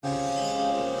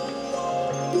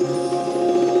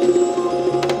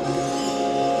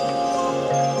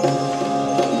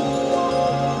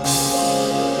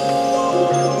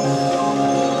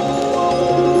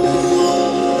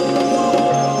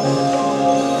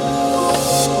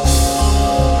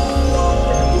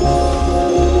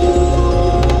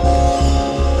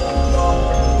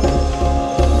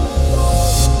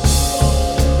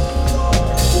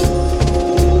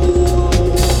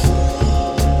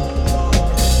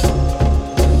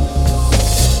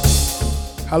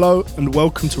Hello and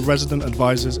welcome to Resident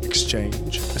Advisors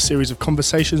Exchange, a series of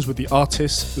conversations with the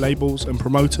artists, labels and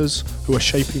promoters who are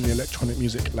shaping the electronic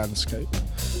music landscape.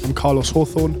 I'm Carlos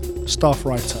Hawthorne, staff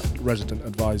writer at Resident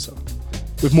Advisor.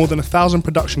 With more than 1,000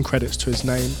 production credits to his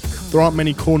name, there aren't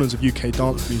many corners of UK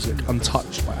dance music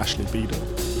untouched by Ashley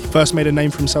Beedle. First made a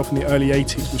name for himself in the early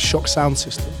 80s with Shock Sound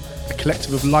System, a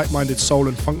collective of like-minded soul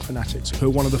and funk fanatics who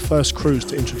were one of the first crews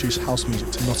to introduce house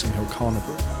music to Notting Hill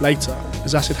Carnival. Later,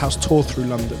 as Acid House toured through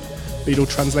London, Beedle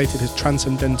translated his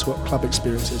transcendental club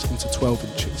experiences into 12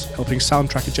 inches, helping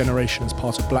soundtrack a generation as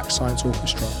part of Black Science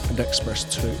Orchestra and Express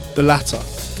 2. The latter,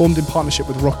 formed in partnership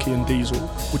with Rocky and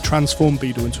Diesel, would transform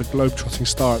Beedle into a globe-trotting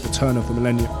star at the turn of the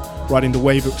millennium, riding the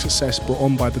wave of success brought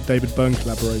on by the David Byrne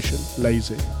collaboration,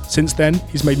 Lazy. Since then,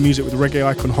 he's made music with reggae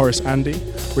icon Horace Andy,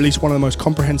 released one of the most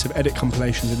comprehensive edit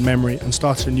compilations in memory, and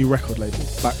started a new record label,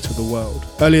 Back to the World.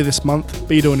 Earlier this month,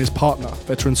 Beedle and his partner,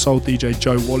 veteran soul DJ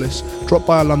Joe Wallace, dropped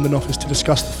by our London office to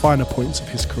discuss the finer points of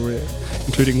his career,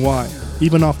 including why,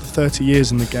 even after 30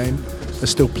 years in the game,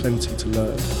 there's still plenty to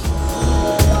learn.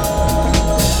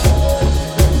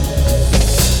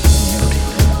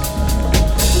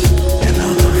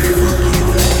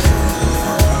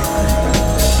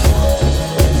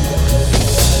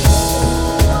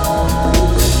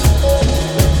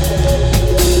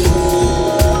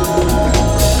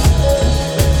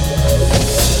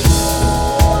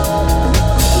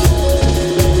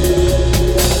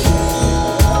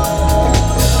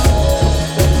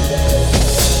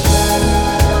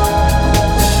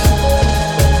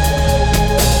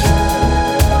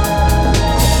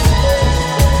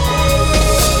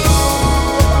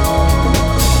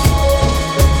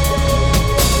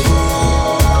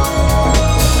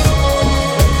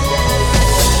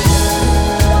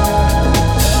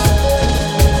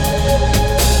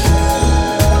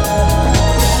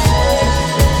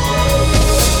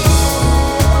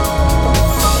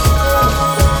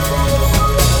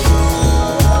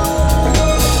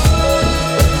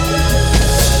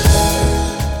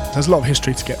 There's a lot of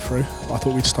history to get through. I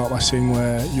thought we'd start by seeing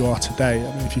where you are today.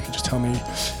 I mean, if you could just tell me,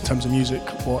 in terms of music,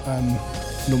 what a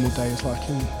normal day is like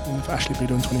for Ashley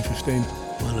Beedle in 2015.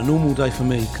 Well, a normal day for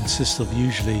me consists of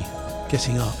usually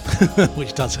getting up,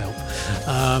 which does help.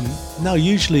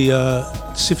 Usually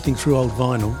sifting through old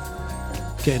vinyl,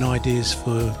 getting ideas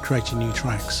for creating new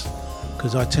tracks,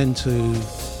 because I tend to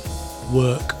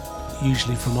work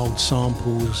usually from old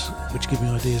samples which give me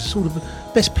ideas. Sort of the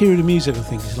best period of music, I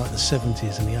think, is like the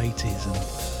 70s and the 80s and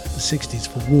the 60s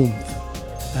for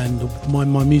warmth, and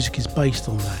my music is based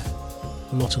on that,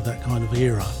 a lot of that kind of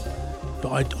era, but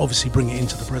I obviously bring it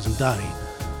into the present day.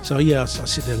 So yeah, I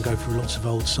sit there and go through lots of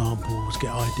old samples,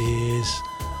 get ideas,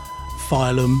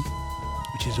 file them,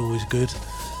 which is always good,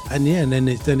 and then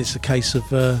it's a case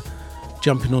of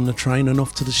jumping on the train and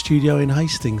off to the studio in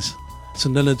Hastings,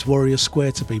 St Leonard's Warrior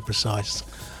Square to be precise,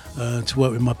 to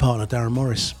work with my partner Darren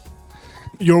Morris.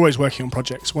 You're always working on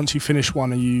projects. Once you finish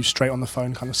one, are you straight on the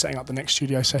phone kind of setting up the next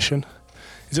studio session?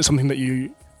 Is it something that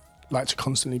you like to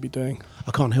constantly be doing?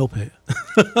 I can't help it.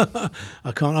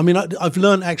 I can't. I mean, I've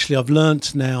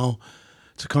learnt now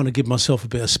to kind of give myself a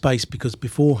bit of space, because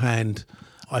beforehand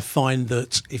I find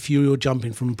that if you're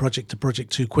jumping from project to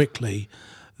project too quickly,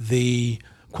 the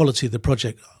quality of the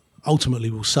project ultimately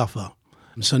will suffer.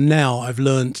 So now I've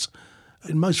learnt,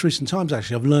 in most recent times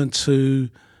actually, I've learnt to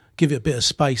give it a bit of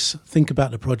space, think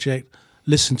about the project,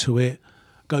 listen to it,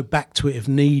 go back to it if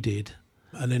needed,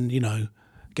 and then,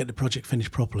 get the project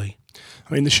finished properly.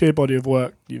 I mean, the sheer body of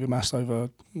work you've amassed over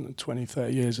 20,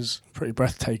 30 years is pretty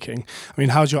breathtaking. I mean,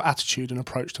 how's your attitude and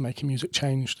approach to making music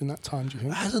changed in that time, do you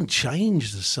think? It hasn't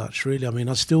changed as such, really. I mean,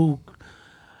 I still...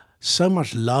 so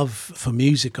much love for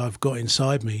music I've got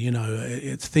inside me,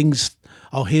 it's things,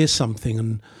 I'll hear something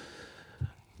and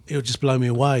it'll just blow me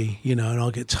away, and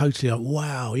I'll get totally like,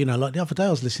 wow, like the other day I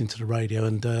was listening to the radio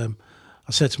and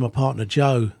I said to my partner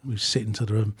Joe, who's sitting to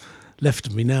the left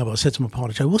of me now, but I said to my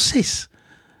partner Joe, what's this?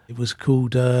 It was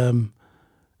called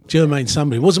Jermaine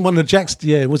somebody. It wasn't one of the Jacks,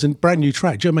 it was a brand new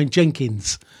track, Jermaine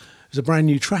Jenkins. It was a brand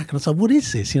new track and I thought, what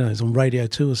is this? It's on Radio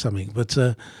 2 or something, but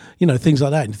things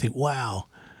like that, and you think, wow,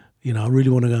 I really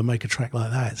want to go and make a track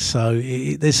like that. So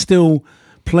there's still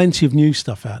plenty of new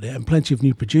stuff out there and plenty of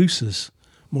new producers,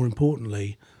 more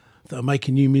importantly, that are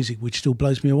making new music, which still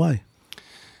blows me away.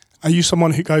 Are you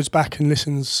someone who goes back and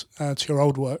listens to your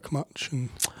old work much? And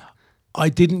I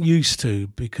didn't used to,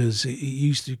 because it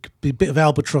used to be a bit of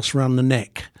albatross around the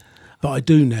neck, but I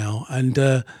do now. And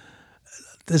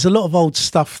there's a lot of old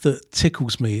stuff that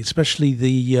tickles me, especially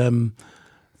the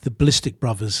Ballistic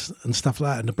Brothers and stuff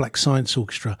like that, and the Black Science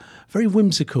Orchestra. Very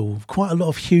whimsical, quite a lot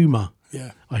of humour.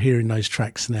 Yeah, I hear in those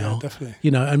tracks now. Yeah, definitely.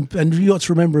 You know, and you got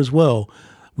to remember as well,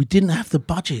 we didn't have the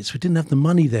budgets, we didn't have the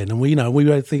money then, and we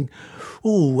would think,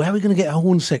 oh, how are we going to get a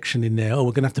horn section in there? Oh,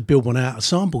 we're going to have to build one out of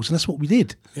samples, and that's what we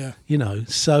did. Yeah, you know,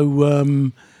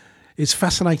 so it's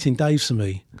fascinating days for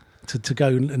me to go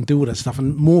and do all that stuff,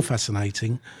 and more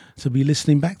fascinating to be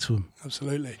listening back to them.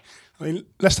 Absolutely. I mean,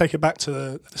 let's take it back to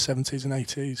the 70s and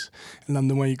 80s in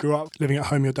London, where you grew up. Living at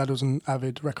home, your dad was an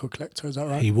avid record collector, is that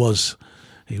right? He was,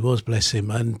 bless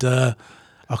him. And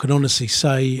I can honestly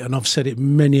say, and I've said it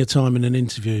many a time in an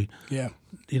interview, yeah,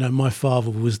 you know, my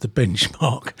father was the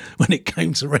benchmark when it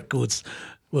came to records.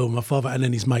 Well, my father and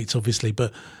then his mates, obviously,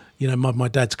 but, you know, my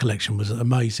dad's collection was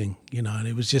amazing, you know, and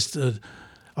it was just,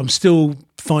 I'm still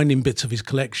finding bits of his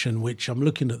collection, which I'm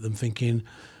looking at them thinking,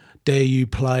 dare you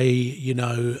play, you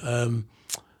know,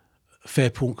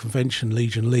 Fairport Convention,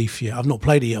 Legion Leaf? Yeah, I've not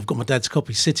played it yet. I've got my dad's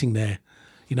copy sitting there,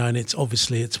 you know, and it's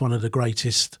one of the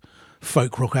greatest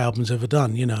folk rock albums ever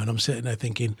done, you know, and I'm sitting there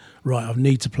thinking, right, I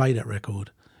need to play that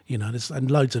record, you know, and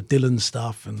loads of Dylan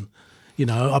stuff, and, you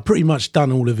know, I've pretty much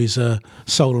done all of his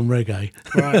soul and reggae.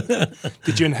 Right.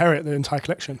 Did you inherit the entire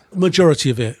collection? Majority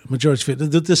of it.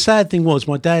 The sad thing was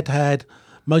my dad had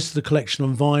most of the collection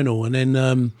on vinyl, and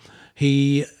then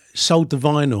he sold the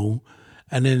vinyl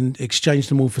and then exchanged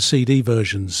them all for CD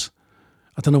versions.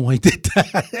 I don't know why he did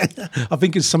that. I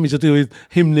think it's something to do with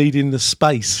him needing the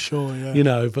space. Sure, yeah. You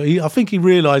know, but I think he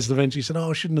realised eventually, he said,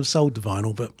 I shouldn't have sold the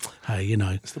vinyl, but hey, you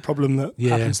know. It's the problem that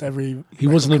happens to every He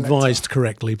wasn't advised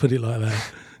correctly, put it like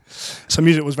that. So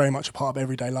music was very much a part of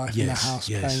everyday life in the house,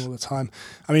 playing all the time.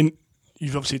 I mean,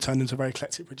 you've obviously turned into a very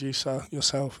eclectic producer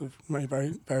yourself with very,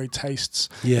 very varied tastes.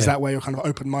 Yeah. Is that where your kind of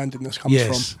open-mindedness comes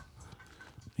from?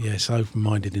 Yes,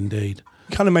 open-minded indeed.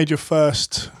 You kind of made your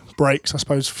first breaks, I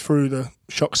suppose, through the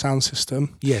Shock sound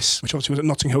system. Yes. Which obviously was at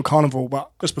Notting Hill Carnival, but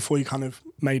just before you kind of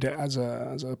made it as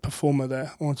a performer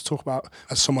there, I wanted to talk about,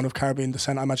 as someone of Caribbean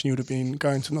descent, I imagine you would have been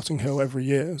going to Notting Hill every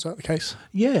year. Is that the case?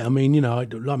 Yeah, I mean, you know,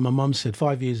 like my mum said,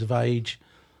 5 years of age,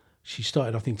 she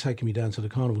started, I think, taking me down to the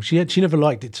carnival. She never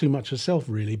liked it too much herself,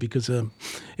 really, because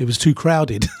it was too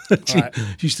crowded. She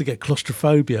used to get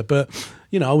claustrophobia. But,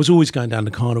 you know, I was always going down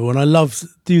the carnival, and I loved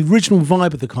the original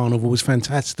vibe of the carnival was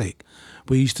fantastic.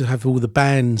 We used to have all the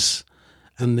bands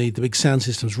and the big sound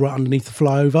systems right underneath the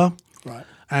flyover. Right.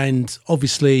 And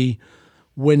obviously,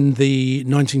 when the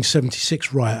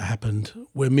 1976 riot happened,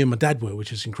 where me and my dad were,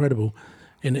 which is incredible,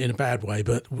 in a bad way,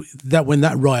 but when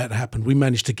that riot happened, we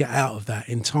managed to get out of that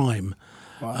in time.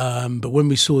 Right. But when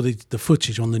we saw the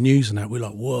footage on the news and that, we were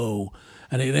like, whoa.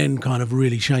 And it then kind of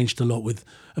really changed a lot with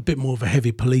a bit more of a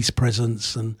heavy police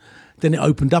presence. And then it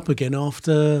opened up again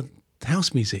after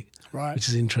house music, which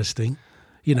is interesting.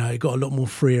 You know, it got a lot more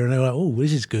freer, and they were like, oh,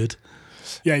 this is good.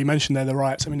 Yeah, you mentioned there the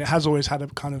riots. I mean, it has always had a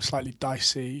kind of slightly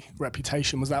dicey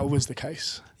reputation. Was that always the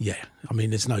case? Yeah. I mean,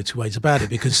 there's no two ways about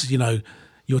it, because, you know,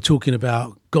 you're talking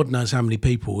about God knows how many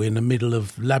people in the middle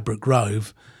of Ladbroke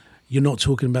Grove. You're not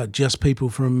talking about just people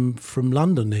from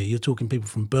London here. You're talking people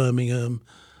from Birmingham,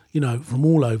 you know, from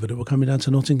all over that were coming down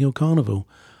to Notting Hill Carnival.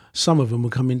 Some of them were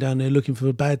coming down there looking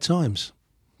for bad times.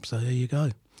 So there you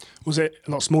go. Was it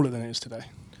a lot smaller than it is today?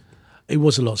 It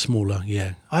was a lot smaller,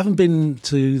 yeah. I haven't been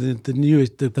to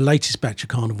the latest batch of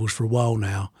carnivals for a while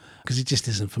now, because it just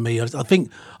isn't for me. I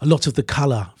think a lot of the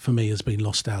colour for me has been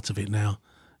lost out of it now.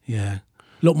 Yeah,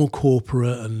 a lot more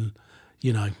corporate, and,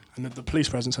 you know. And the police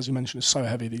presence, as you mentioned, is so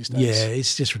heavy these days. Yeah,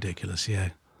 it's just ridiculous, yeah.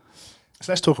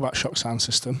 So let's talk about Shock Sound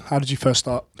System. How did you first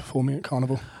start performing at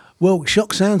Carnival? Well,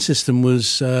 Shock Sound System was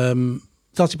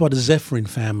started by the Zephyrin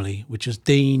family, which is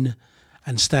Dean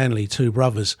and Stanley, two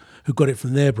brothers, who got it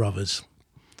from their brothers,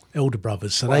 elder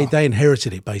brothers. So they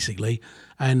inherited it, basically.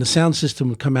 And the sound system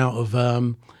would come out of,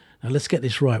 now let's get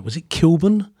this right, was it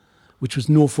Kilburn, which was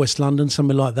northwest London,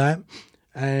 something like that.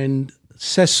 And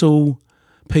Cecil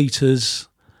Peters,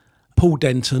 Paul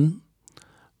Denton,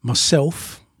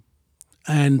 myself,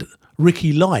 and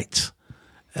Ricky Light,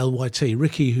 LYT,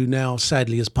 Ricky, who now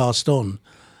sadly has passed on.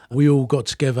 We all got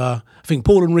together. I think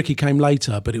Paul and Ricky came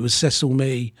later, but it was Cecil,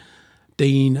 me,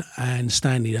 Dean and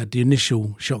Stanley had the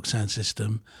initial Shock sound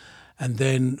system, and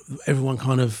then everyone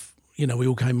kind of, you know, we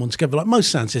all came on together. Like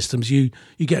most sound systems, you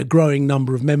get a growing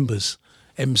number of members,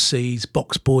 MCs,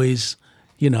 box boys,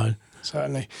 you know.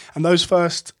 Certainly. And those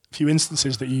first few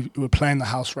instances that you were playing the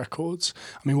house records,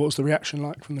 I mean, what was the reaction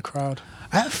like from the crowd?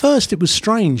 At first, it was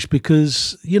strange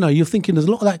because, you know, you're thinking there's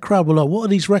a lot of that crowd were like, what are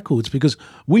these records? Because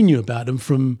we knew about them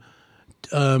from,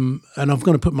 and I'm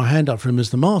going to put my hand up for him as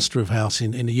the master of house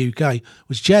in the UK,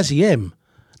 was Jazzy M.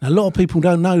 Now, a lot of people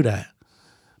don't know that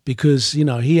because, you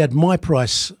know, he had My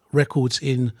Price records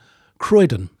in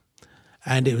Croydon,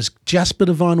 and it was Jasper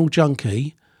the Vinyl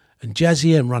Junkie and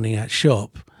Jazzy M running that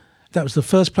shop. That was the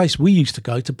first place we used to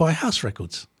go to buy house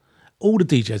records. All the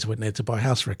DJs went there to buy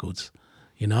house records,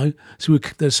 you know.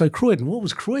 So Croydon, what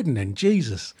was Croydon then?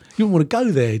 Jesus, you wouldn't want to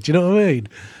go there, do you know what I mean?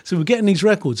 So we're getting these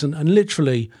records and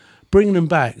literally bringing them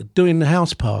back, doing the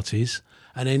house parties,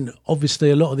 and then obviously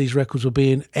a lot of these records were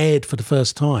being aired for the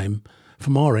first time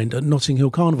from our end at Notting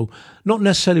Hill Carnival. Not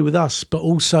necessarily with us, but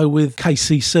also with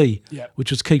KCC,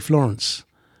 which was Keith Lawrence.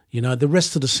 You know, the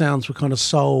rest of the sounds were kind of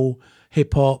soul,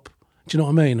 hip-hop, do you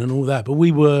know what I mean, and all that. But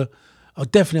we were,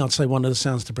 definitely I'd say, one of the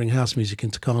sounds to bring house music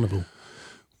into Carnival.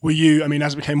 Were you, I mean,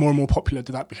 as it became more and more popular,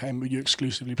 were you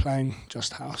exclusively playing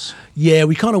just house? Yeah,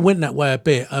 we kind of went that way a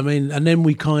bit. I mean, and then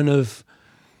we kind of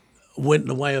went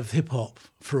the way of hip-hop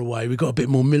for a way. We got a bit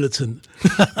more militant.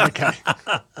 Okay.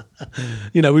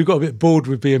 You know, we got a bit bored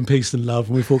with being peace and love,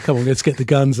 and we thought, come on, let's get the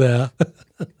guns out.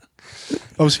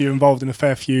 Obviously, you're involved in a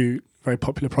fair few very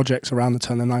popular projects around the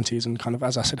turn of the 90s, and kind of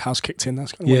as Acid House kicked in,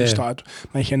 that's kind of when you started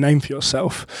making a name for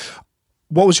yourself.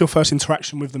 What was your first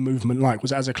interaction with the movement like?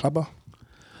 Was it as a clubber?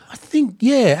 I think,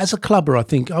 yeah, as a clubber, I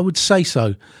think I would say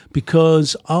so,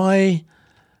 because I've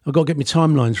got to get my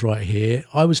timelines right here.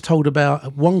 I was told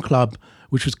about one club,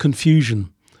 which was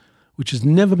Confusion, which has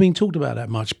never been talked about that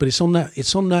much, but it's on that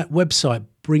website,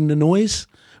 Bring the Noise,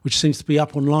 which seems to be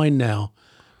up online now,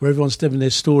 where everyone's telling their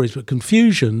stories. But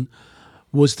Confusion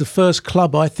was the first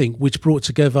club, I think, which brought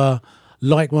together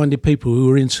like-minded people who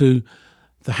were into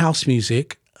the house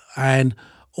music, and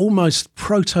almost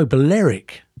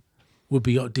proto-Balearic would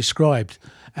be described.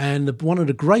 And one of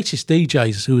the greatest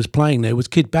DJs who was playing there was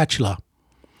Kid Bachelor,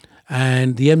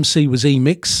 and the MC was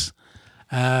E-Mix,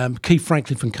 Keith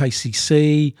Franklin from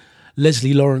KCC,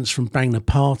 Leslie Lawrence from Bang the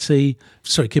Party.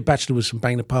 Sorry, Kid Bachelor was from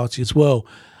Bang the Party as well.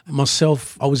 And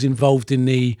myself, I was involved in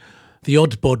the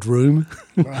Odd Bod room,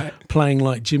 right, playing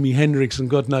like Jimi Hendrix and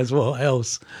God knows what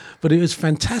else. But it was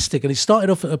fantastic. And it started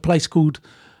off at a place called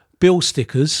Bill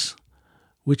Stickers,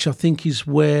 which I think is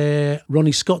where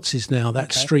Ronnie Scott's is now,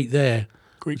 that street there.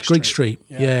 Greek Street,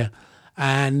 yeah.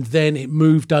 And then it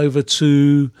moved over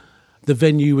to the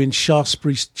venue in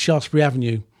Shaftesbury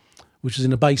Avenue, which was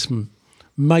in a basement.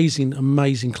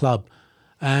 Amazing club.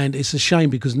 And it's a shame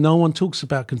because no one talks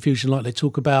about Confusion like they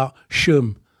talk about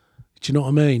Shum. Do you know what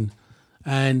I mean?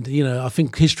 And, you know, I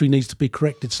think history needs to be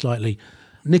corrected slightly.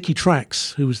 Nikki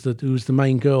Trax, who was the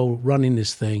main girl running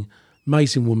this thing,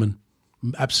 amazing woman,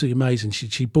 absolutely amazing.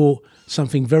 She brought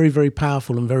something very, very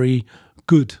powerful and very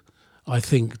good, I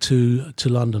think, to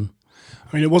London.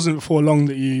 I mean, it wasn't before long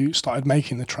that you started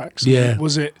making the tracks. Yeah.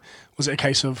 Was it a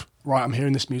case of, right, I'm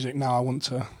hearing this music now, I want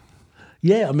to...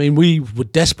 Yeah, I mean, we were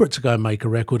desperate to go and make a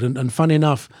record, and funny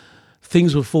enough,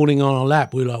 things were falling on our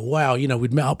lap. We were like, wow, you know,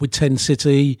 we'd met up with 10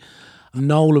 City.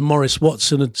 Noel and Morris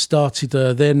Watson had started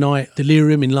their night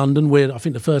Delirium in London, where I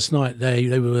think the first night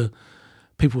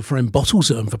people were throwing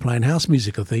bottles at them for playing house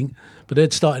music, I think. But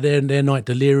they'd started their night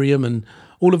Delirium, and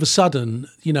all of a sudden,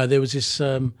 you know, there was this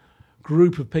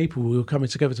group of people who were coming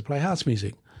together to play house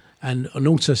music, and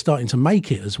also starting to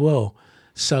make it as well.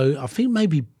 So I think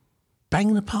maybe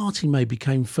Bang the Party maybe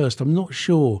came first. I'm not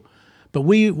sure. But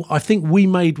I think we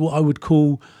made what I would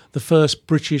call the first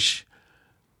British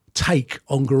take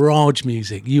on garage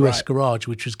music, US garage,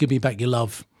 which was Give Me Back Your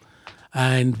Love.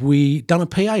 And we done a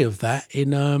PA of that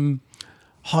in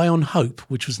High on Hope,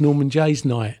 which was Norman Jay's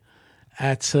night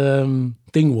at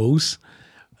Dingwalls.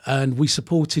 And we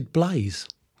supported Blaze.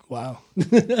 Wow.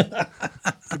 Good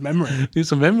memory.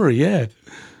 It's a memory, yeah.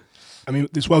 I mean,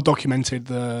 it's well documented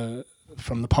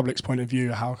from the public's point of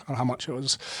view, how much it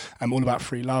was all about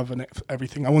free love and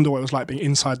everything. I wonder what it was like being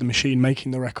inside the machine,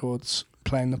 making the records,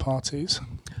 playing the parties.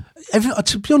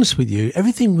 To be honest with you,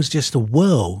 everything was just a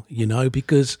whirl, you know,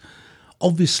 because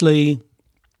obviously,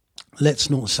 let's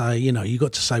not say, you know, you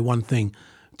got to say one thing.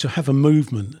 To have a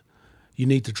movement, you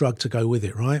need the drug to go with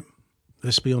it, right?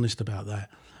 Let's be honest about that.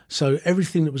 So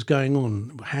everything that was going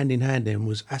on, hand in hand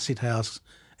was acid house,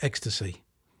 ecstasy.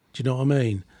 Do you know what I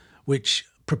mean? Which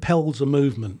propels a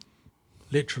movement,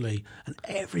 literally, and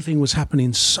everything was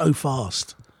happening so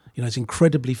fast. You know, it's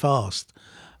incredibly fast.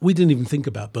 We didn't even think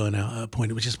about burnout at a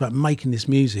point. It was just about making this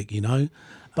music, you know.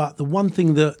 But the one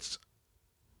thing that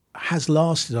has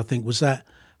lasted, I think, was that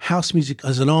house music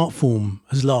as an art form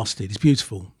has lasted. It's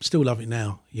beautiful. Still love it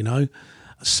now, you know.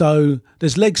 So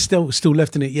there's legs still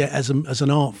left in it yet as an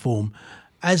art form.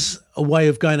 As a way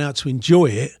of going out to enjoy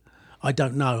it, I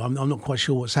don't know. I'm not quite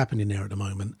sure what's happening there at the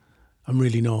moment. I'm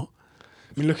really not.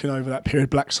 I mean, looking over that period,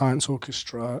 Black Science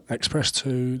Orchestra, Express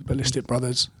 2, Ballistic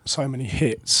Brothers, so many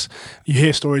hits. You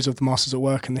hear stories of the Masters at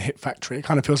Work and the Hit Factory. It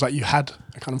kind of feels like you had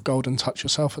a kind of golden touch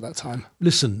yourself at that time.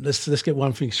 Listen, let's get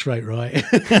one thing straight, right?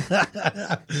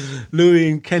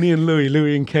 Louis and Kenny,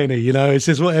 you know, it's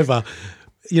just whatever.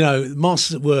 You know,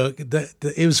 Masters at Work,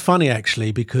 it was funny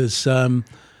actually because at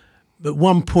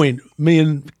one point, me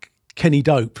and Kenny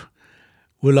Dope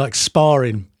were like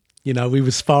sparring. You know, we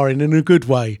were sparring in a good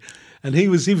way. And he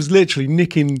was literally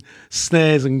nicking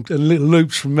snares and little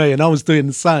loops from me, and I was doing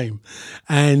the same.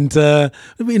 And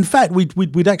in fact,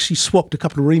 we'd actually swapped a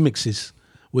couple of remixes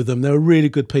with them. They were really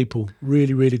good people,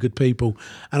 really, really good people.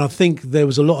 And I think there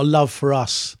was a lot of love for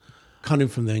us coming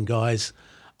from them guys.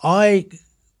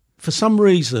 For some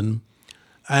reason,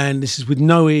 and this is with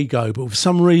no ego, but for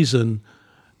some reason,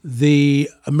 the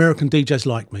American DJs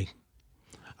liked me.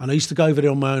 And I used to go over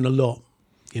there on my own a lot,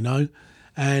 you know.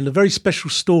 And a very special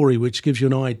story, which gives you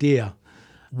an idea,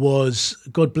 was,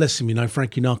 God bless him, you know,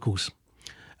 Frankie Knuckles.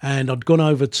 And I'd gone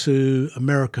over to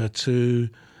America to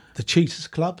the Cheetahs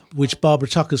Club, which Barbara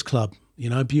Tucker's club, you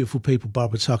know, beautiful people,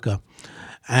 Barbara Tucker.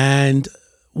 And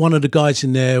one of the guys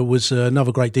in there was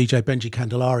another great DJ, Benji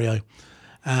Candelario,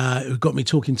 who got me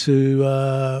talking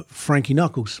to Frankie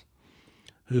Knuckles,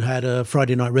 who had a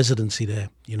Friday night residency there,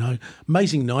 you know.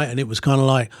 Amazing night, and it was kind of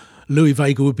like Louis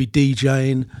Vega would be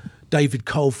DJing, David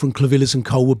Cole from Clavillas and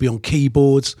Cole would be on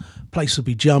keyboards, place would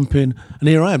be jumping, and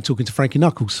here I am talking to Frankie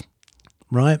Knuckles,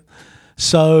 right?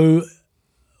 So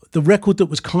the record that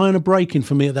was kind of breaking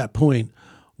for me at that point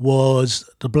was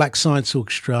the Black Science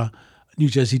Orchestra, New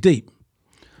Jersey Deep.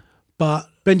 But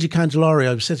Benji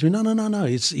Candelario said to me, no.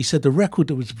 He said the record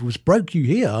that was broke you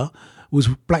here was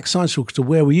Black Science Orchestra,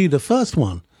 Where Were You, the first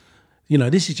one. You know,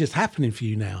 this is just happening for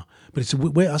you now. But it's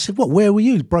I said, what, where were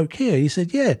you? Broke here? He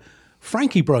said, yeah.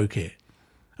 Frankie broke it.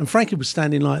 And Frankie was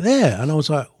standing like there. And I was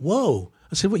like, whoa.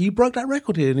 I said, what, you broke that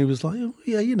record here? And he was like, oh,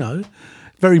 yeah, you know,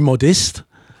 very modest.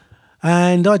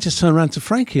 And I just turned around to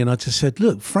Frankie and I just said,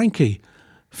 look, Frankie,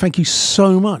 thank you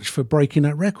so much for breaking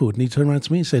that record. And he turned around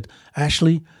to me and said,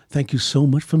 Ashley, thank you so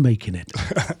much for making it.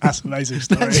 That's an amazing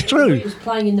story. That's true. It was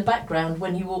playing in the background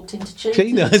when you walked into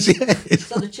Cheetahs, yes.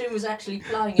 So the tune was actually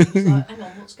playing and it was like, hang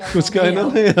on, what's going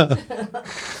on here?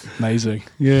 Amazing.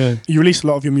 Yeah. You released a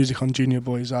lot of your music on Junior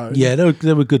Boy's Own. Yeah,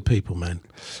 they were good people, man.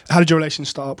 How did your relation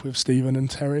start up with Stephen and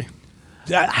Terry?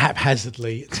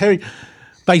 Haphazardly. Terry,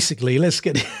 basically, let's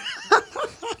get...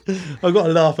 I've got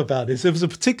to laugh about this. There was a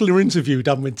particular interview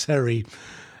done with Terry,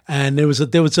 and there was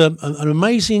an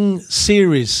amazing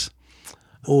series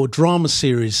or drama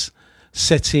series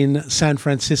set in San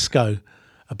Francisco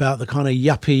about the kind of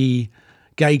yuppie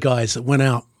gay guys that went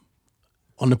out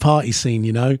on the party scene,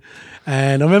 you know.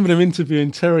 And I remember them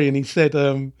interviewing Terry, and he said,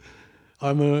 I'm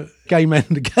a gay man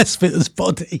in a gas fitter's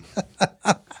body.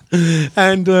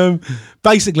 And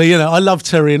basically, you know, I love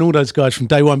Terry and all those guys from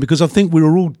day one because I think we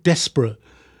were all desperate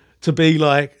to be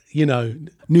like, you know,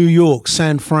 New York,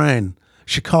 San Fran,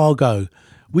 Chicago.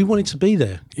 We wanted to be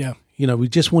there. Yeah. You know, we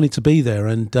just wanted to be there.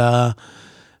 And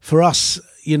for us,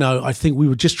 you know, I think we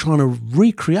were just trying to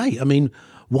recreate. I mean,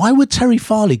 why would Terry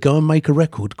Farley go and make a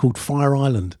record called Fire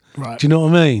Island? Right. Do you know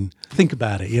what I mean? Think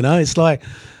about it, you know? It's like,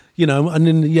 you know, and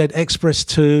then you had Express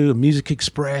 2 and Music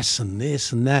Express and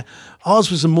this and that.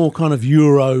 Ours was a more kind of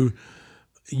European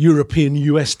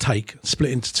US take,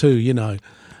 split into two, you know.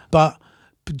 But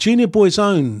Junior Boy's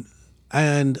Own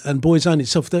and Boy's Own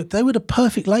itself, they were the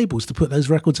perfect labels to put those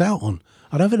records out on.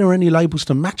 I don't think there were any labels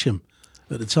to match them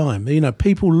at the time. You know,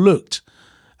 people looked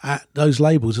at those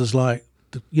labels as like,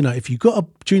 you know, if you got a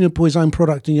Junior Boy's Own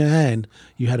product in your hand,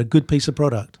 you had a good piece of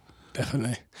product.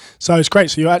 Definitely. So it's great.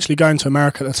 So you're actually going to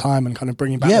America at the time and kind of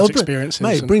bringing back those experiences.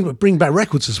 Mate, bring back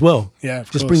records as well. Yeah,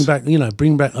 of Just course.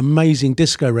 bring back amazing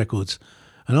disco records.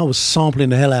 And I was sampling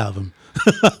the hell out of them.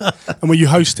 And were you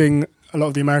hosting a lot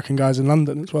of the American guys in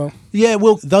London as well? Yeah,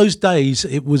 well, those days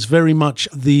it was very much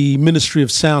the Ministry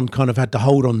of Sound kind of had to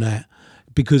hold on that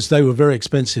because they were very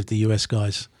expensive, the US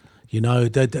guys. You know,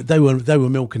 they were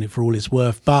milking it for all it's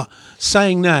worth. But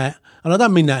saying that, and I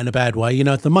don't mean that in a bad way, you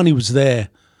know, the money was there.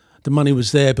 The money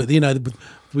was there, but, you know,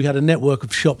 we had a network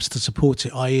of shops to support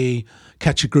it, i.e.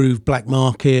 Catch a Groove, Black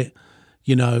Market,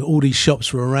 you know, all these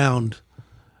shops were around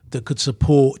that could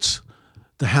support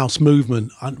the house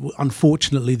movement.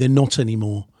 Unfortunately, they're not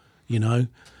anymore, you know,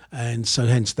 and so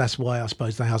hence that's why I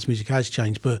suppose the house music has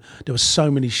changed. But there were so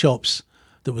many shops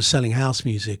that were selling house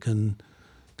music, and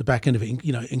the back end of it,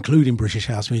 you know, including British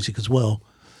house music as well.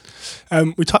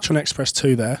 We touched on Express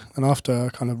 2 there, and after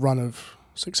a kind of run of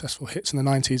successful hits in the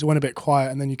 90s, it went a bit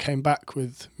quiet, and then you came back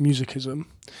with Musicism.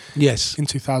 Yes. In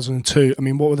 2002. I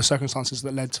mean, what were the circumstances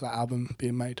that led to that album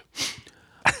being made?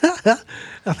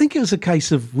 I think it was a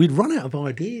case of we'd run out of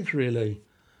ideas, really,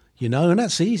 you know, and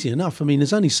that's easy enough. I mean,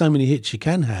 there's only so many hits you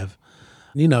can have.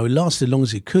 You know, it lasted as long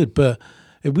as it could, but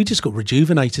we just got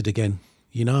rejuvenated again.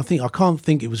 You know, I can't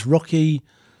think it was Rocky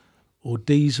or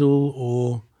Diesel,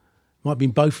 or might have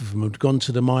been both of them, had gone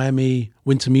to the Miami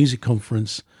Winter Music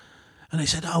Conference, and they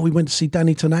said, we went to see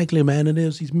Danny Tenaglia, man, and there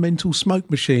was these mental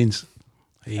smoke machines.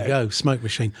 There you go, Smoke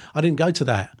Machine. I didn't go to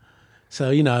that. So,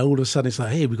 you know, all of a sudden it's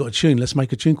like, hey, we've got a tune, let's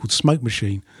make a tune called Smoke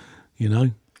Machine, you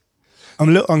know. I'm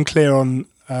a little unclear on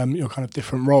your kind of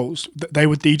different roles. They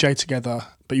would DJ together,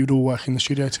 but you'd all work in the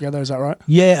studio together, is that right?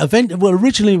 Yeah,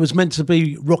 originally it was meant to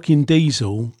be Rocky and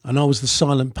Diesel, and I was the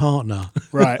silent partner.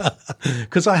 Right.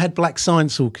 Because I had Black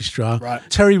Science Orchestra. Right.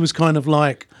 Terry was kind of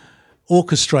like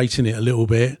orchestrating it a little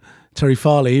bit. Terry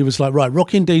Farley, he was like, right,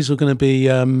 Rocky and Diesel are going to be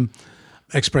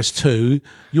Express 2.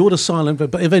 You're the silent,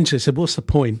 but eventually I said, what's the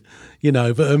point? You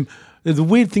know, but the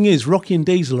weird thing is Rocky and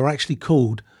Diesel are actually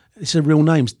called, it's their real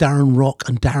names, Darren Rock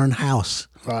and Darren House.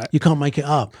 Right. You can't make it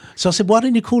up. So I said, why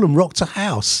don't you call them Rock to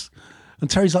House? And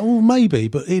Terry's like, well, maybe.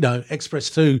 But, you know, Express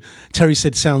 2, Terry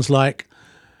said, sounds like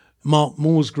Mark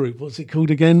Moore's group. What's it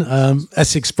called again?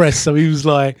 S Express. So he was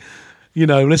like, you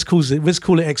know, let's call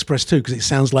it Express 2 because it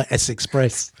sounds like S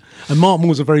Express. And Mark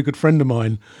Moore's a very good friend of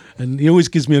mine. And he always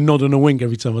gives me a nod and a wink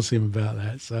every time I see him about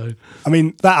that. So, I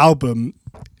mean, that album,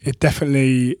 it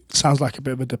definitely sounds like a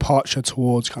bit of a departure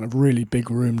towards kind of really big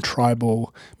room,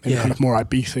 tribal, maybe kind of more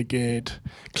Ibiza geared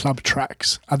club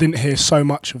tracks. I didn't hear so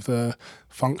much of the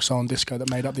funk, soul and disco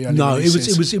that made up the early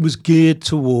releases. It was geared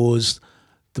towards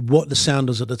what the sound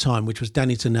was at the time, which was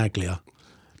Danny Tenaglia.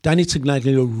 Danny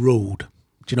Tenaglia ruled.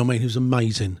 Do you know what I mean? He was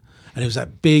amazing. And it was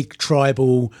that big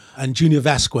tribal, and Junior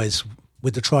Vasquez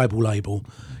with the tribal label.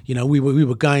 You know, we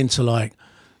were going to like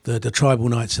the tribal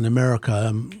nights in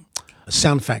America,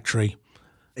 Sound Factory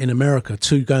in America,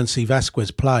 to go and see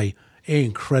Vasquez play.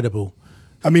 Incredible.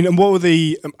 I mean, and what were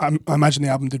I imagine the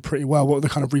album did pretty well. What were the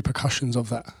kind of repercussions of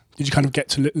that? Did you kind of get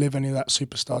to live any of that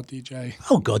superstar DJ?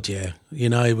 Oh God, yeah. You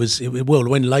know, it was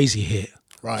when Lazy hit.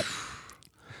 Right.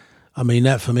 I mean,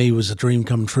 that for me was a dream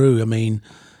come true. I mean,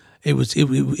 it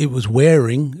was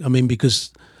wearing. I mean,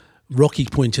 because Rocky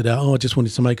pointed out, I just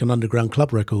wanted to make an underground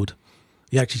club record.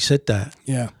 He actually said that.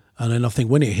 Yeah. And then I think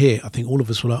when it hit, I think all of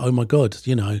us were like, oh my God,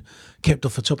 you know, kept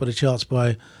off the top of the charts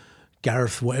by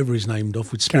Gareth, whatever he's named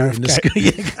off, with Spirit in the Sky.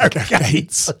 Yeah, Gareth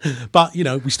Gates. But, you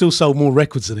know, we still sold more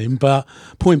records than him. But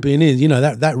point being is, you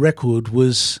know, that record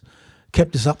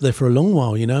kept us up there for a long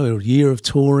while, you know, a year of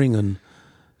touring and,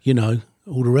 you know,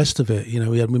 all the rest of it. You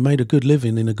know, we made a good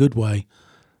living in a good way,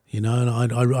 you know,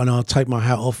 and I'll take my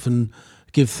hat off and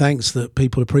give thanks that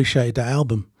people appreciated that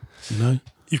album, you know.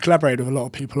 You've collaborated with a lot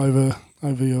of people over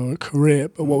your career,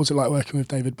 but what was it like working with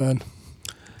David Byrne?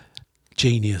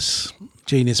 Genius,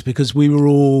 because we were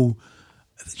all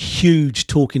huge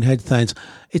Talking Head fans.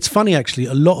 It's funny, actually,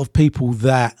 a lot of people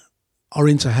that are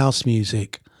into house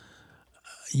music,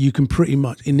 you can pretty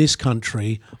much, in this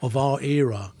country of our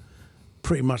era,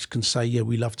 pretty much can say, yeah,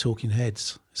 we love Talking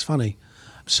Heads. It's funny.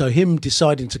 So him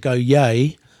deciding to go,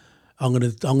 yay, I'm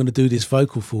gonna do this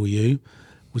vocal for you,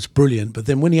 was brilliant. But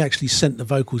then when he actually sent the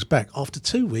vocals back after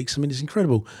 2 weeks, I mean, it's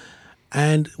incredible.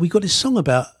 And we got this song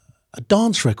about a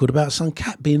dance record about some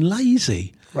cat being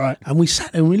lazy. Right. And we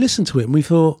sat there and we listened to it and we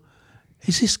thought,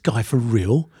 is this guy for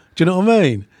real? Do you know what I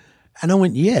mean? And I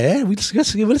went, yeah,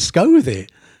 let's go with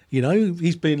it. You know,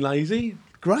 he's being lazy.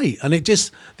 Great. And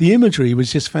the imagery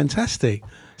was just fantastic.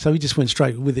 So he just went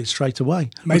straight away.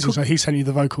 Amazing. So he sent you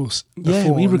the vocals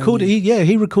before. Yeah,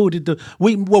 he recorded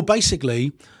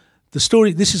basically, the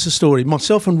story, this is the story.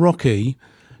 Myself and Rocky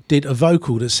did a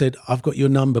vocal that said, I've got your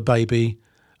number, baby.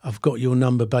 I've got your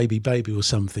number, baby, baby, or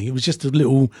something. It was just a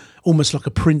little, almost like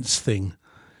a Prince thing.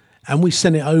 And we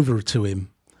sent it over to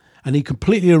him. And he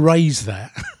completely erased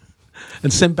that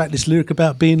and sent back this lyric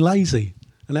about being lazy.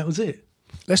 And that was it.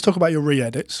 Let's talk about your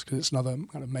re-edits, because it's another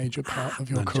kind of major part of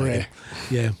your career.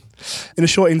 Yeah. In a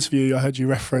short interview, I heard you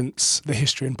reference the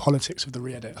history and politics of the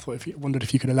re-edit. I wondered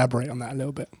if you could elaborate on that a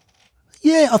little bit.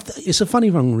 Yeah, it's a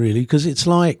funny one, really, because it's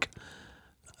like,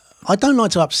 I don't like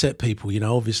to upset people, you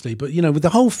know, obviously, but, you know, with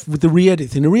the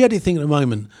re-edit thing, at the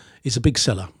moment is a big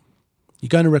seller. You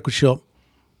go in a record shop,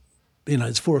 you know,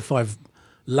 it's 4 or 5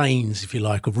 lanes, if you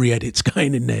like, of re-edits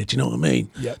going in there. Do you know what I mean?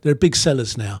 Yep. They're big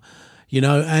sellers now, you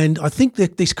know, and I think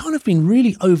that this kind of been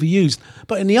really overused.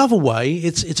 But in the other way,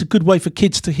 it's a good way for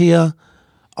kids to hear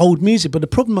old music. But the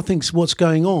problem, I think, is what's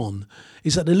going on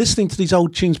is that they're listening to these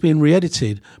old tunes being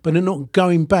re-edited, but they're not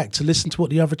going back to listen to what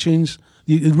the other tunes,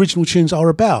 the original tunes, are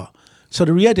about. So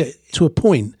the re-edit, to a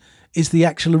point, is the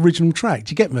actual original track.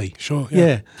 Do you get me? Sure,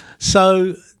 yeah.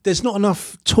 So there's not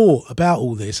enough taught about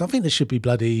all this. I think there should be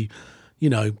bloody,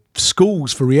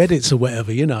 schools for re-edits or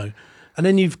whatever, And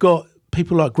then you've got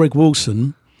people like Greg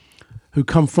Wilson, who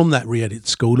come from that re-edit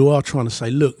school, who are trying to say,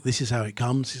 look, this is how it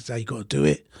comes, this is how you got to do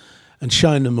it, and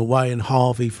showing them a way, and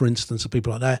Harvey, for instance, and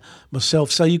people like that,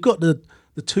 myself. So you've got the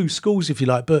two schools, if you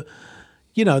like, but,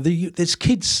 there's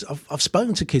kids, I've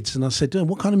spoken to kids, and I said,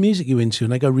 what kind of music are you into?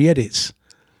 And they go, re-edits.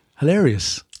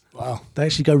 Hilarious. Wow. They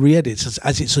actually go re-edits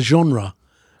as it's a genre,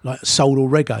 like soul or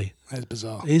reggae. That's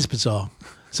bizarre. It is bizarre.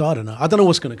 So I don't know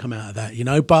what's going to come out of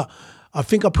that, but I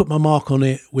think I put my mark on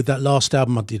it with that last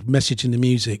album I did, Message in the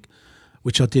Music,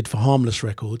 which I did for Harmless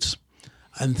Records.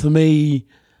 And for me,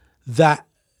 that,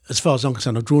 as far as I'm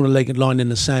concerned, I've drawn a line in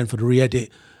the sand for the re-edit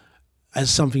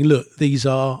as something, look, these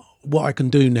are what I can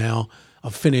do now.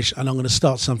 I've finished and I'm going to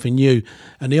start something new.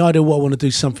 And the idea of what I want to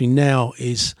do something now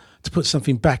is to put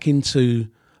something back into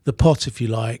the pot, if you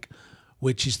like,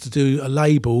 which is to do a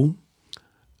label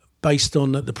based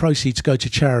on the proceeds go to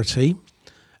charity.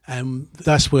 And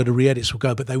that's where the re-edits will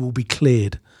go, but they will be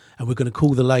cleared. And we're going to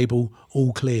call the label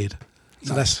All Cleared.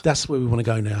 So nice. that's where we want to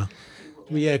go now.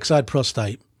 Yeah, because I had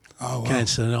prostate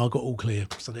cancer and I got all clear.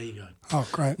 So there you go. Oh,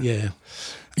 great. Yeah.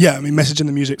 Yeah, Message in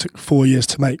the Music took 4 years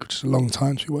to make, which is a long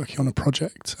time to be working on a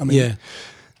project.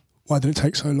 Why did it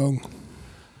take so long?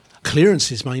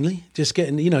 Clearances mainly. Just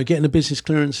getting the business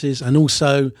clearances, and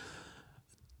also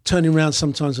turning around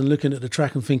sometimes and looking at the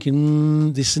track and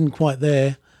thinking, this isn't quite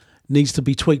there. Needs to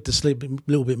be tweaked a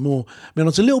little bit more. I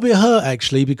was a little bit hurt,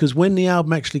 actually, because when the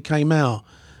album actually came out,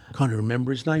 I can't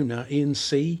remember his name now, Ian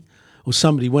C. or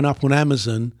somebody went up on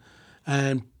Amazon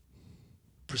and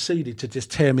proceeded to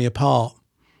just tear me apart,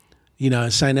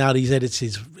 saying how these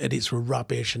edits were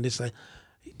rubbish and this.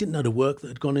 He didn't know the work that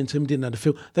had gone into them, didn't know the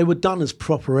feel. They were done as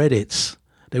proper edits.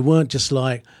 They weren't just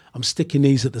like, I'm sticking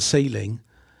these at the ceiling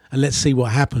and let's see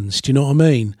what happens. Do you know what I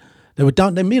mean? They were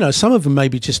done, some of them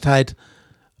maybe just had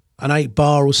an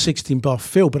 8-bar or 16-bar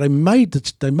feel, but they made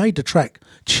the track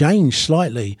change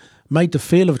slightly, made the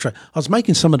feel of a track. I was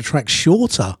making some of the tracks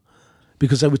shorter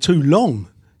because they were too long.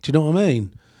 Do you know what I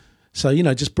mean? So,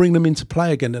 just bring them into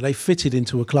play again, that they fitted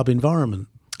into a club environment.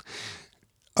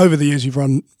 Over the years, you've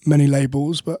run many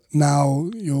labels, but now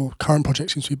your current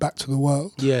project seems to be Back to the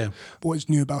World. Yeah. What is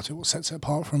new about it? What sets it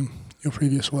apart from your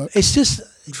previous work? It's just,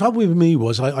 the trouble with me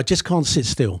was I just can't sit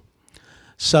still.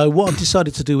 So what I've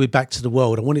decided to do with Back to the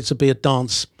World, I want it to be a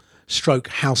dance stroke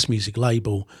house music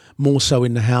label, more so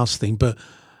in the house thing, but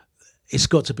it's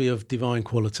got to be of divine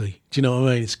quality. Do you know what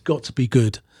I mean? It's got to be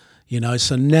good,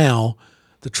 So now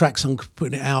the tracks I'm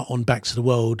putting it out on Back to the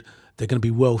World, they're going to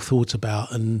be well thought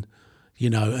about, and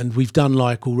and we've done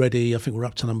already, I think we're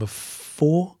up to number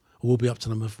 4, or we'll be up to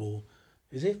number 4.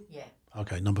 Is it? Yeah.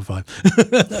 Okay, number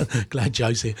 5. Glad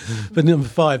Joe's here. But number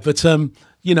 5. But,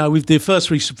 with the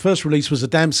first release was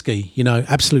Adamski,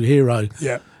 Absolute Hero.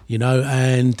 Yeah.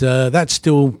 And that's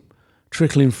still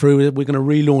trickling through. We're going to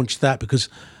relaunch that because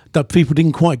people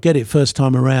didn't quite get it first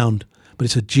time around, but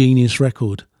it's a genius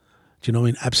record. Do you know what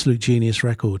I mean? Absolute genius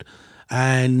record.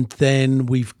 And then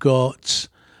we've got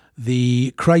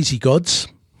the Crazy Gods,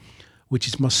 which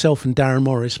is myself and Darren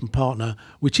Morris, my partner,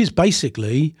 which is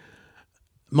basically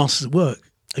Masters at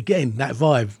Work. Again, that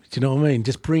vibe, do you know what I mean?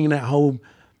 Just bringing that whole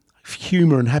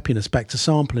humour and happiness back to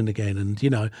sampling again, and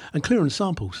and clearing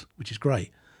samples, which is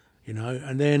great,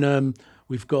 And then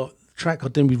we've got a track I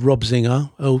did with Earl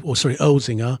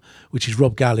Zinger, which is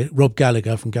Rob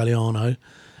Gallagher from Galliano,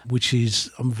 which is,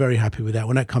 I'm very happy with that.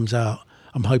 When that comes out,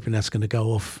 I'm hoping that's going to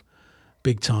go off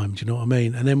big time, do you know what I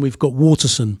mean? And then we've got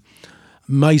Waterson,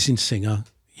 amazing singer,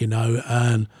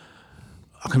 and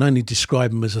I can only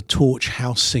describe him as a torch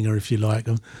house singer, if you like,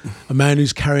 a man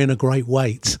who's carrying a great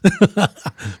weight,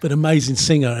 but amazing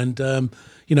singer. And, I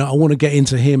want to get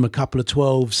into him, a couple of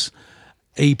 12s,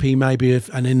 EP maybe,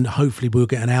 and then hopefully we'll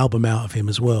get an album out of him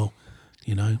as well.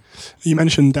 You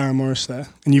mentioned Darren Morris there,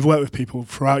 and you've worked with people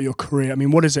throughout your career.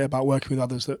 What is it about working with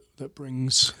others that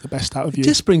brings the best out of you?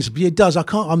 It does.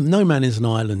 No man is an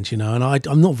island, and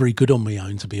I'm not very good on my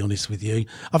own, to be honest with you.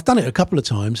 I've done it a couple of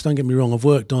times, don't get me wrong. I've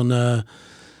worked on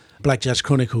Black Jazz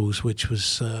Chronicles, which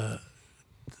was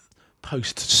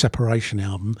post-separation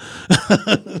album.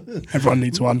 Everyone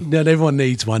needs one. Yeah, everyone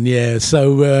needs one, yeah.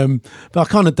 So, but I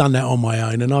kind of done that on my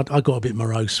own, and I got a bit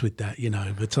morose with that,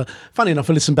 But funny enough,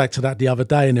 I listened back to that the other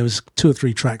day, and there was 2 or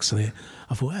 3 tracks on it.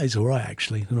 I thought, hey, it's all right,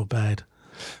 actually. They're not bad.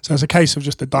 So it's a case of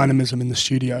just the dynamism in the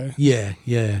studio. Yeah.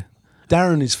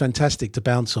 Darren is fantastic to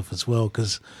bounce off as well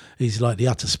because he's like the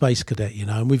utter space cadet, you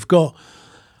know. And we've got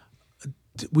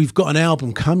an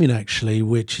album coming actually,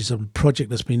 which is a project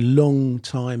that's been long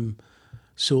time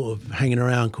sort of hanging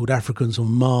around called Africans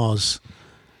on Mars,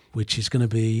 which is going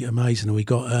to be amazing. And we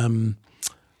got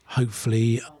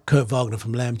hopefully Kurt Wagner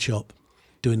from Lamb Chop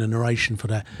doing a narration for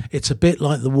that. It's a bit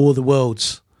like the War of the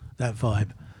Worlds, that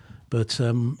vibe, but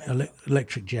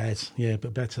electric jazz, yeah,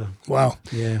 but better. Wow.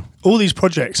 Yeah. All these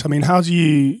projects, I mean, how do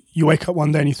you wake up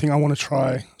one day and you think, I want to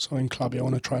try something clubby, I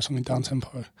want to try something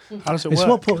down-tempo? How does it It's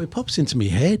work? what it pops into my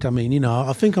head. I mean, you know,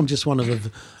 I think I'm just one of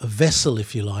a vessel,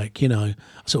 if you like, you know. I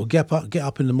sort of get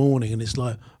up in the morning and it's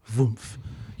like, vroomf,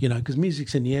 you know, because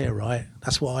music's in the air, right?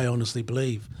 That's what I honestly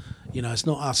believe. You know, it's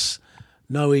not us,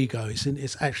 no ego.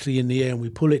 It's actually in the air, and we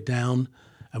pull it down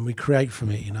and we create from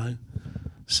it, you know.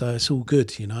 So it's all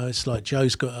good, you know. It's like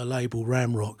Joe's got a label,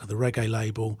 Ramrock, the reggae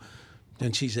label,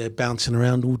 and she's there bouncing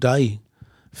around all day,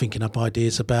 thinking up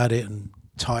ideas about it and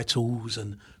titles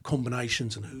and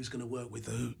combinations and who's going to work with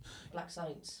who. Black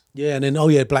Saints. Yeah, and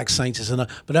then Black Saints is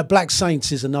another. But that Black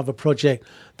Saints is another project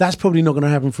that's probably not going to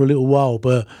happen for a little while.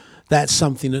 But that's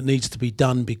something that needs to be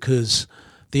done because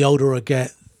the older I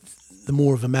get, the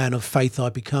more of a man of faith I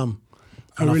become.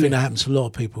 And I think that happens to a lot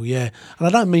of people, yeah. And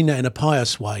I don't mean that in a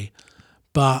pious way,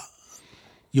 but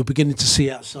you're beginning to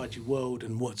see outside your world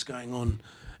and what's going on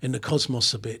in the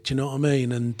cosmos a bit, do you know what I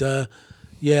mean? And,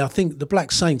 yeah, I think the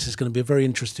Black Saints is going to be a very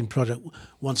interesting project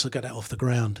once I get that off the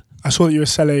ground. I saw that you were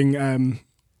selling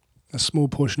a small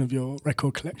portion of your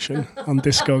record collection on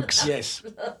Discogs. Yes.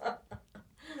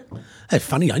 They're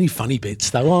funny, only funny bits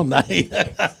though, aren't they?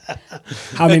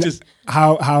 How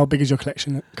big is your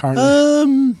collection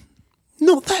currently?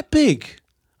 Not that big.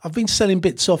 I've been selling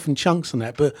bits off and chunks on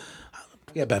that, but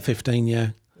yeah, about 15,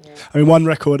 yeah. I mean, one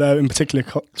record in particular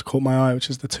caught my eye, which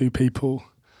is the Two People,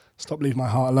 Stop Leave My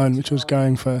Heart Alone, which was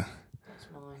going for... That's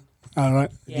mine. Oh,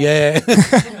 right. Yeah.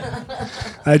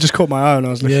 It just caught my eye when I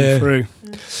was looking through.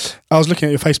 I was looking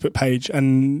at your Facebook page,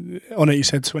 and on it you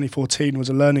said 2014 was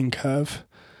a learning curve.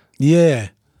 Yeah.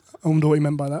 I wonder what you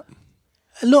meant by that.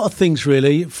 A lot of things,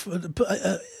 really.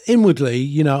 Inwardly,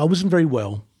 you know, I wasn't very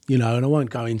well, you know, and I won't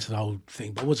go into the whole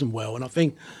thing, but I wasn't well. And I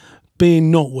think being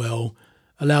not well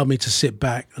allowed me to sit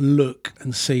back and look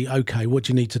and see, okay, what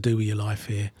do you need to do with your life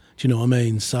here? Do you know what I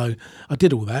mean? So I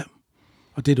did all that.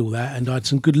 And I had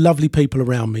some good, lovely people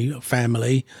around me,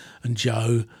 family and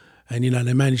Joe. And, you know,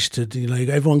 they managed to, you know,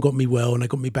 everyone got me well and they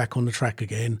got me back on the track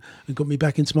again and got me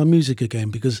back into my music again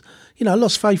because, you know, I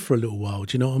lost faith for a little while,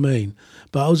 do you know what I mean?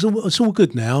 But it's all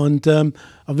good now and I'm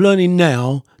learning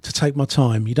now to take my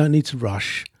time. You don't need to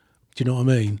rush, do you know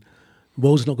what I mean? The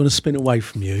world's not going to spin away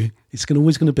from you. It's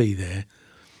always going to be there.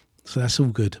 So that's all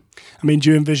good. I mean,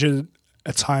 do you envision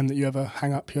a time that you ever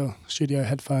hang up your studio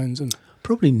headphones? And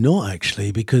Probably not,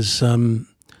 actually, because...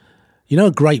 you know,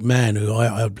 a great man who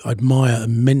I admire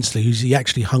immensely, he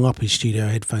actually hung up his studio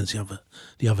headphones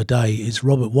the other day, is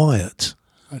Robert Wyatt.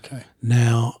 Okay.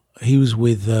 Now, he was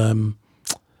with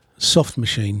Soft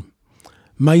Machine.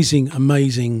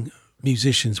 Amazing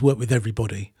musicians, worked with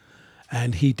everybody.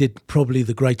 And he did probably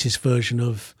the greatest version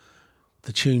of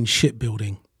the tune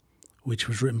Shipbuilding, which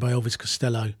was written by Elvis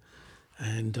Costello.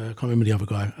 And I can't remember the other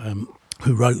guy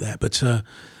who wrote that. But,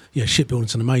 yeah,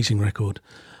 Shipbuilding's an amazing record.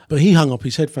 But he hung up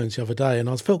his headphones the other day and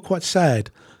I felt quite sad,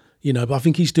 you know, but I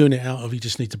think he's doing it out of he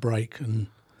just needs a break and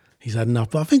he's had enough.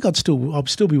 But I think I'd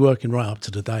still be working right up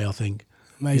to the day, I think.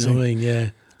 Amazing. You know what I mean? Yeah.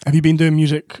 Have you been doing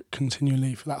music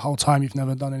continually for that whole time? You've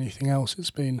never done anything else? It's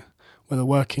been whether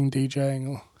working, DJing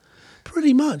or...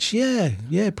 Pretty much, yeah.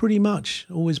 Yeah, pretty much.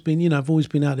 Always been, you know, I've always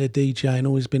been out there DJing,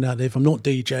 always been out there. If I'm not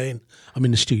DJing, I'm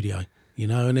in the studio, you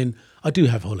know, and then I do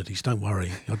have holidays, don't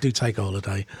worry. I do take a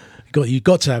holiday. You've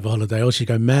got to have a holiday, or else you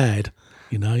go mad.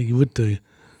 You know, you would do.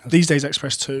 These days,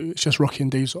 Express 2, it's just Rocky and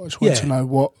Diesel. I just wanted to know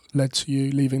what led to you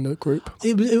leaving the group.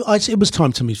 It was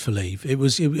time to me to leave. There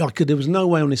was no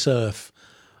way on this earth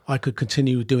I could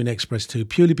continue doing Express 2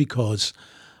 purely because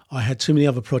I had too many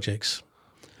other projects.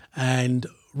 And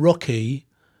Rocky,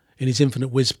 in his infinite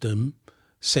wisdom,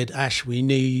 said, Ash, we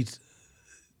need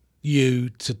you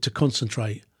to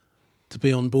concentrate, to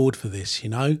be on board for this, you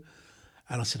know?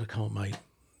 And I said, I can't, mate.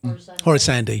 Horace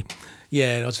Andy.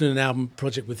 Yeah, I was doing an album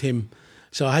project with him.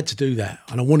 So I had to do that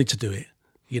and I wanted to do it.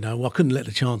 You know, I couldn't let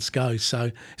the chance go. So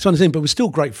it's one of the things, but we're still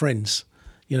great friends.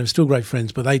 You know, still great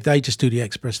friends, but they just do the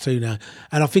Express 2 now.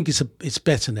 And I think it's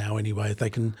better now anyway, if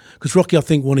they can, because Rocky, I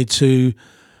think, wanted to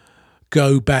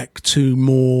go back to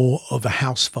more of a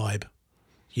house vibe,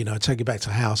 you know, take it back to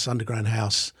house, underground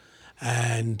house.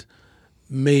 And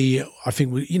me, I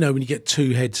think, you know, when you get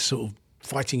two heads sort of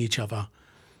fighting each other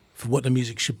for what the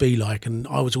music should be like. And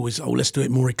I was always, let's do it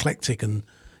more eclectic and,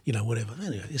 whatever.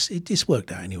 Anyway, it just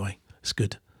worked out anyway. It's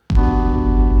good.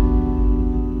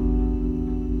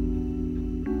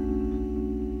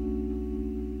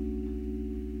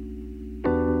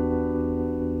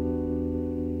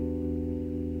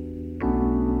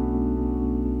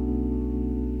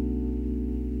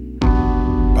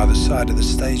 Side of the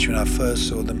stage when I first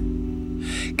saw them,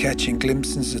 catching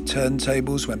glimpses of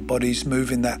turntables when bodies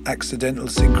move in that accidental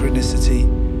synchronicity.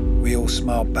 We all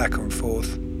smiled back and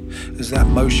forth as that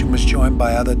motion was joined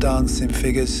by other dancing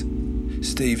figures.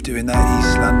 Steve doing that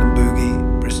East London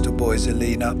boogie, Bristol boys a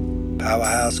lean up,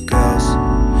 powerhouse girls,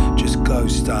 just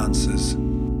ghost dancers.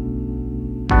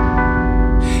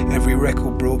 Every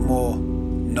record brought more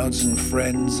nods and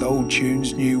friends, old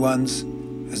tunes, new ones,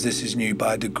 as this is new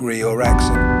by degree or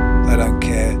accent. They don't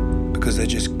care because they're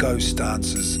just ghost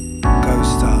dancers,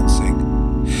 ghost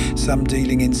dancing. Some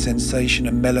dealing in sensation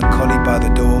and melancholy by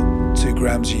the door, 2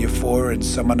 grams of euphoria and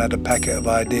someone had a packet of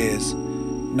ideas.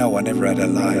 No one ever had a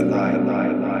lie.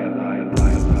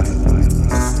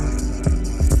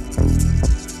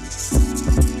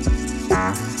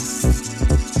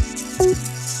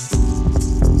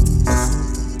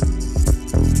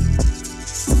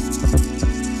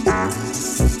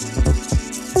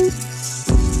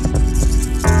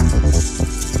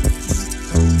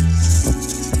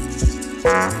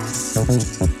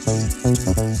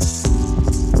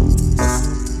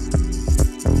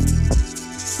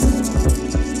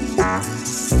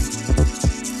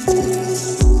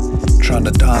 Trying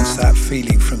to dance that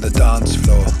feeling from the dance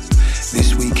floor.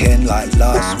 This weekend, like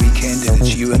last weekend, and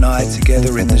it's you and I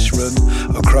together in this room,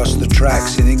 across the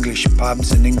tracks in English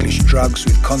pubs and English drugs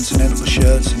with continental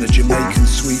shirts and a Jamaican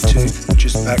sweet tooth,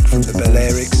 just back from the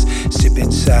Balearics, sipping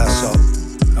soursop,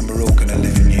 and we're all gonna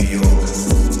live in New York.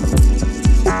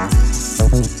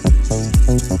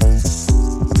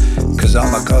 'Cause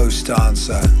I'm a ghost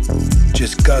dancer,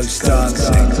 just ghost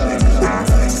dancing.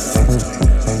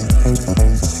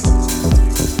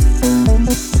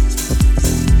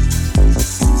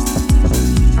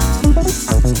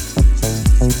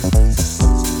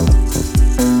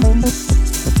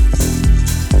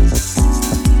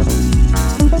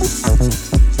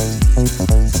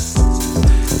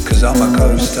 'Cause I'm a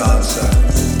ghost dancer,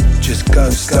 just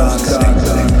ghost dancing.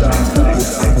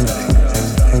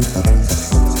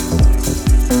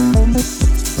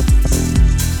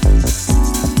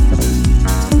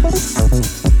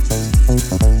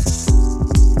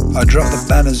 I dropped the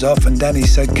banners off and Danny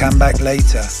said come back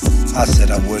later. I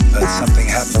said I would, but something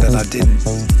happened and I didn't.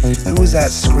 Who was that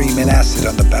screaming acid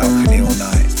on the balcony all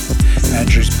night?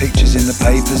 Andrew's pictures in the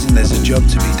papers and there's a job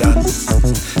to be done.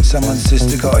 Someone's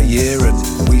sister got a year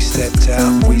and we stepped out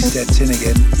and we stepped in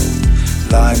again.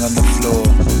 Lying on the floor,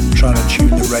 trying to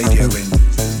tune the radio in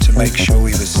to make sure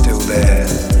we were still there.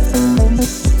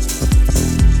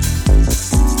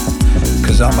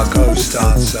 'Cause I'm a ghost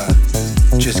dancer,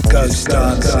 just ghost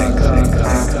dancing.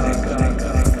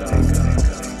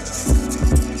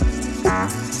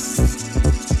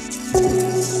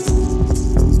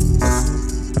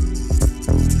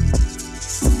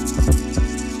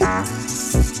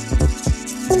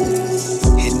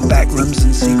 Hidden back rooms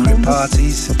and secret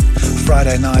parties,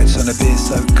 Friday nights on a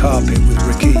beer-soaked carpet with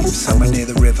Rakeem somewhere near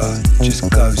the river, just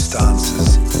ghost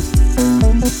dancers.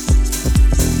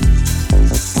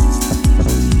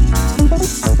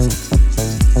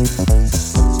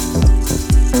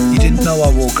 You didn't know I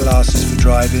wore glasses for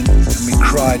driving, and we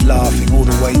cried laughing all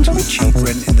the way to a cheap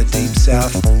rent in the deep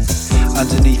south,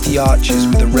 underneath the arches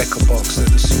with a record box that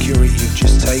the security had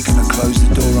just taken and closed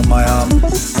the door on my arm.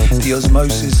 The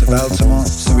osmosis of Altamont,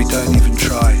 so we don't even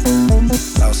try.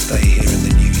 I'll stay here in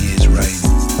the New Year's rain.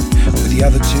 With the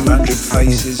other 200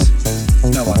 faces,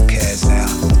 no one cares now.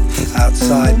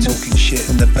 Outside talking shit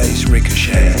and the bass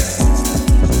ricochet.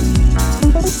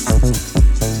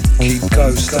 Keep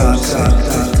ghost dancing,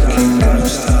 keep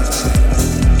ghost dancing,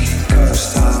 keep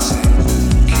ghost dancing,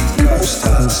 keep ghost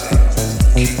dancing,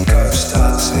 keep ghost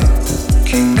dancing,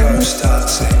 keep ghost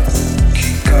dancing,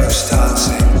 keep ghost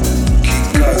dancing,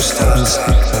 keep ghost dancing.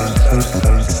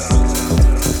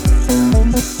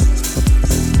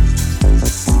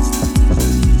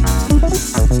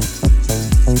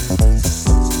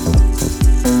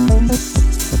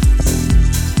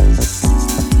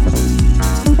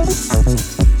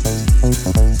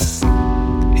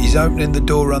 He's opening the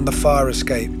door on the fire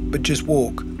escape, but just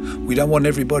walk. We don't want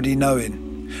everybody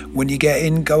knowing. When you get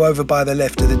in, go over by the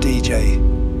left of the DJ.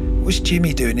 What's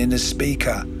Jimmy doing in the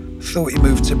speaker? Thought he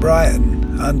moved to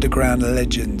Brighton, underground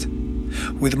legend.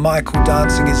 With Michael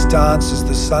dancing his dance as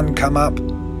the sun come up,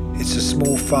 It's a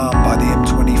small farm by the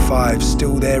M25,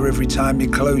 still there every time you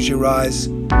close your eyes.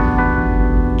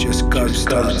 Just ghost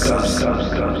dancers.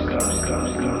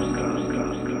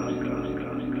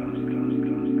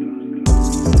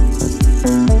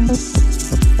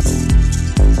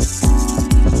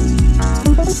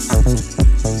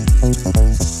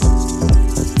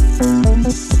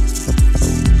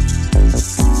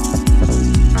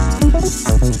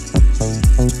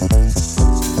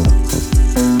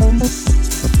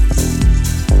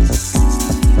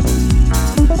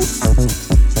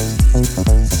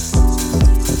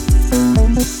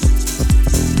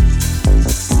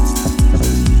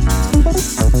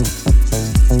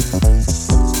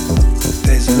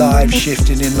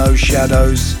 Shifting in those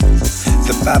shadows,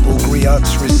 the babble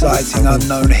griots reciting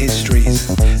unknown histories.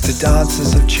 The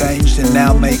dancers have changed and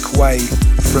now make way.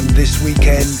 From this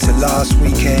weekend to last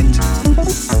weekend,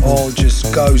 all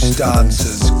just ghost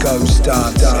dancers, ghost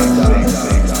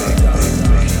dancing.